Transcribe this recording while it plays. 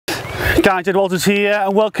Guys, Ed Walters here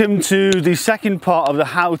and welcome to the second part of the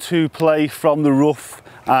how to play from the rough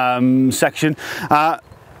section.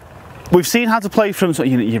 We've seen how to play from sort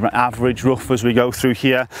of, your average rough as we go through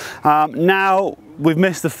here. Now we've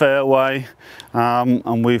missed the fairway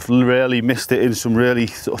and we've really missed it in some really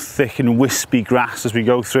sort of thick and wispy grass as we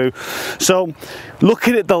go through. So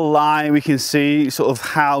looking at the lie, we can see sort of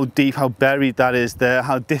how deep, how buried that is there,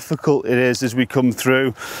 how difficult it is as we come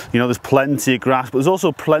through. You know, there's plenty of grass, but there's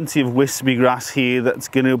also plenty of wispy grass here that's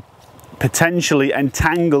going to potentially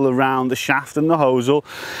entangle around the shaft and the hosel.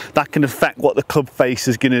 That can affect what the club face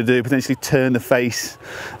is going to do, potentially turn the face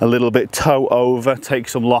a little bit toe over, take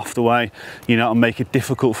some loft away, you know, and make it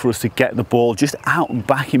difficult for us to get the ball just out and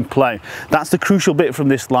back in play. That's the crucial bit from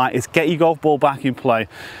this lie, is get your golf ball back in play.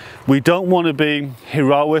 We don't want to be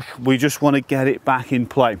heroic, we just want to get it back in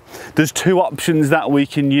play. There's two options that we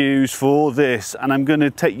can use for this, and I'm going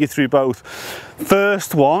to take you through both.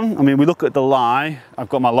 First one, I mean, we look at the lie, I've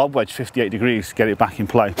got my lob wedge 58 degrees to get it back in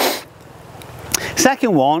play.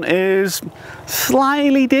 Second one is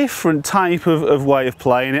slightly different type of way of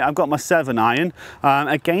playing it. I've got my 7-iron.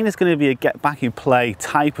 Again, it's going to be a get back in play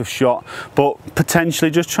type of shot, but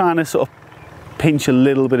potentially just trying to sort of pinch a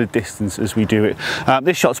little bit of distance as we do it.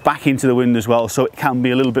 This shot's back into the wind as well, so it can be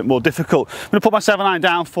a little bit more difficult. I'm going to put my 7-iron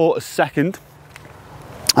down for a second.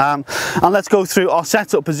 And let's go through our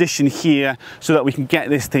setup position here so that we can get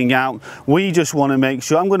this thing out. We just want to make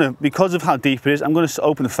sure, because of how deep it is, I'm going to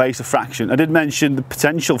open the face a fraction. I did mention the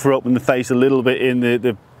potential for opening the face a little bit in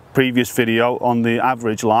the previous video on the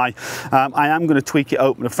average lie. I am going to tweak it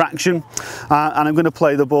open a fraction, and I'm going to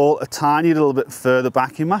play the ball a tiny little bit further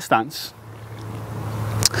back in my stance.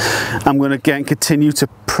 I'm going to again continue to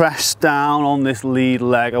press down on this lead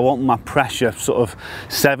leg. I want my pressure sort of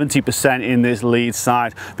 70% in this lead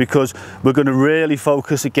side, because we're going to really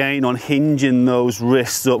focus again on hinging those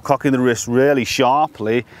wrists up, cocking the wrists really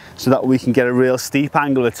sharply so that we can get a real steep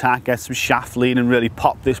angle of attack, get some shaft lean and really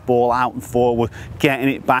pop this ball out and forward, getting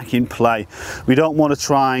it back in play. We don't want to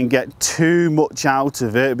try and get too much out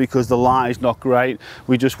of it because the lie is not great.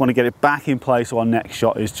 We just want to get it back in play so our next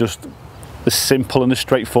shot is just as simple and as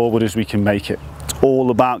straightforward as we can make it. It's all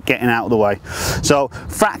about getting out of the way. So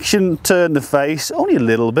fraction turn the face, only a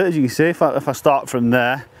little bit, as you can see. If I start from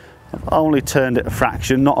there, I've only turned it a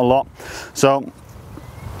fraction, not a lot. So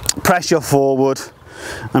pressure forward.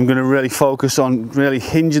 I'm going to really focus on really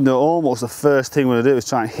hinging. Almost the first thing I'm going to do is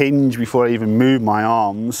try and hinge before I even move my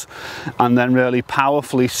arms, and then really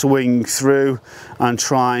powerfully swing through and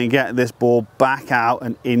try and get this ball back out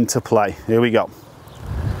and into play. Here we go.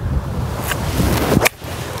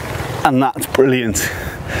 And that's brilliant.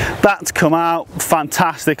 That's come out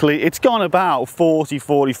fantastically. It's gone about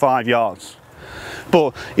 40-45 yards,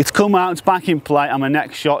 but it's come out, it's back in play, and my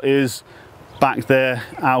next shot is back there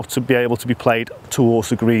out to be able to be played towards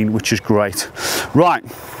the green, which is great. Right,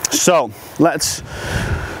 so let's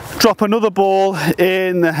drop another ball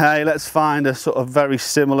in the hay. Let's find a sort of very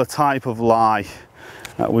similar type of lie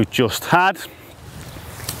that we've just had.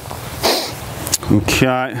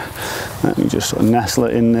 Okay, let me just sort of nestle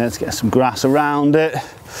it in there to get some grass around it.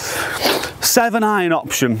 7-iron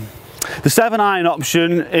option. The 7-iron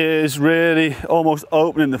option is really almost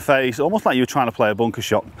opening the face, almost like you're trying to play a bunker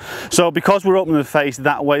shot. So because we're opening the face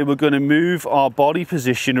that way, we're going to move our body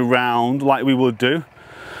position around like we would do,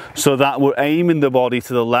 so that we're aiming the body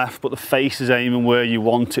to the left, but the face is aiming where you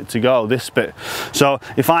want it to go, this bit. So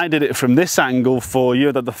if I did it from this angle for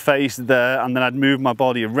you, that the face there, and then I'd move my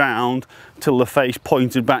body around till the face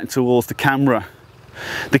pointed back towards the camera.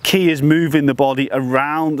 The key is moving the body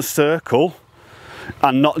around the circle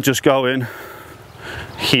and not just going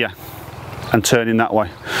here and turning that way.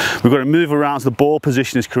 We've got to move around so the ball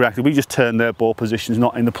position is correct. If we just turn there, ball position is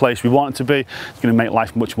not in the place we want it to be, it's going to make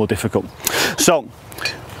life much more difficult. So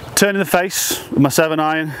turning the face with my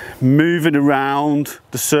 7-iron, moving around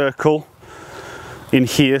the circle in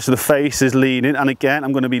here so the face is leaning, and again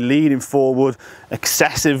I'm going to be leaning forward,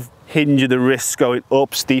 excessive hinge of the wrists going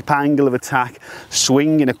up, steep angle of attack,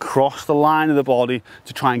 swinging across the line of the body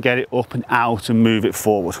to try and get it up and out and move it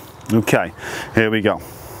forward. Okay, here we go.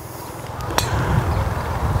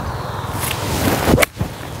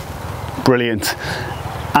 Brilliant.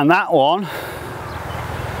 And that one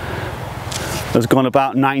has gone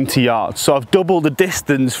about 90 yards. So I've doubled the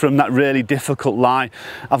distance from that really difficult lie.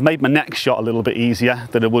 I've made my next shot a little bit easier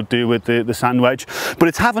than I would do with the sand wedge. But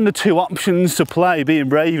it's having the two options to play, being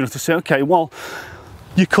brave enough to say, okay, well,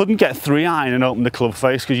 you couldn't get 3-iron and open the club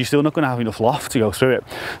face because you're still not going to have enough loft to go through it.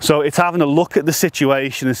 So it's having a look at the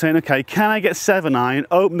situation and saying, okay, can I get 7-iron,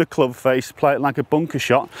 open the club face, play it like a bunker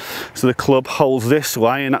shot, so the club holds this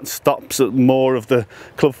way, and that stops more of the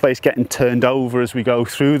club face getting turned over as we go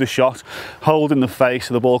through the shot, holding the face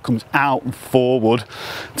so the ball comes out and forward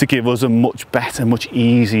to give us a much better, much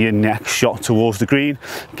easier next shot towards the green.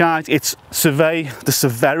 Guys, it's survey the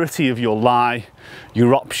severity of your lie,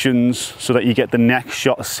 your options, so that you get the next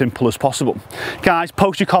shot as simple as possible. Guys,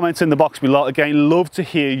 post your comments in the box below. Again, love to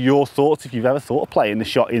hear your thoughts if you've ever thought of playing the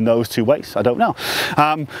shot in those two ways. I don't know,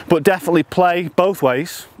 but definitely play both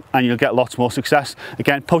ways and you'll get lots more success.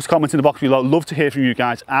 Again, post comments in the box below. Love to hear from you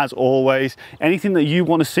guys as always. Anything that you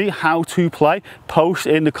want to see how to play, post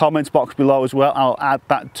in the comments box below as well. I'll add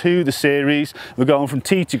that to the series. We're going from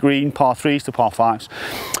tee to green, par 3s to par 5s.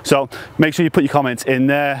 So make sure you put your comments in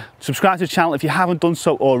there. Subscribe to the channel if you haven't done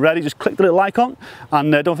so already. Just click the little icon,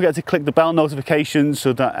 and don't forget to click the bell notifications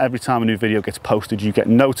so that every time a new video gets posted you get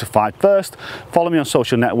notified first. Follow me on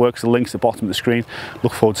social networks, the links at the bottom of the screen.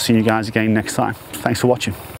 Look forward to seeing you guys again next time. Thanks for watching.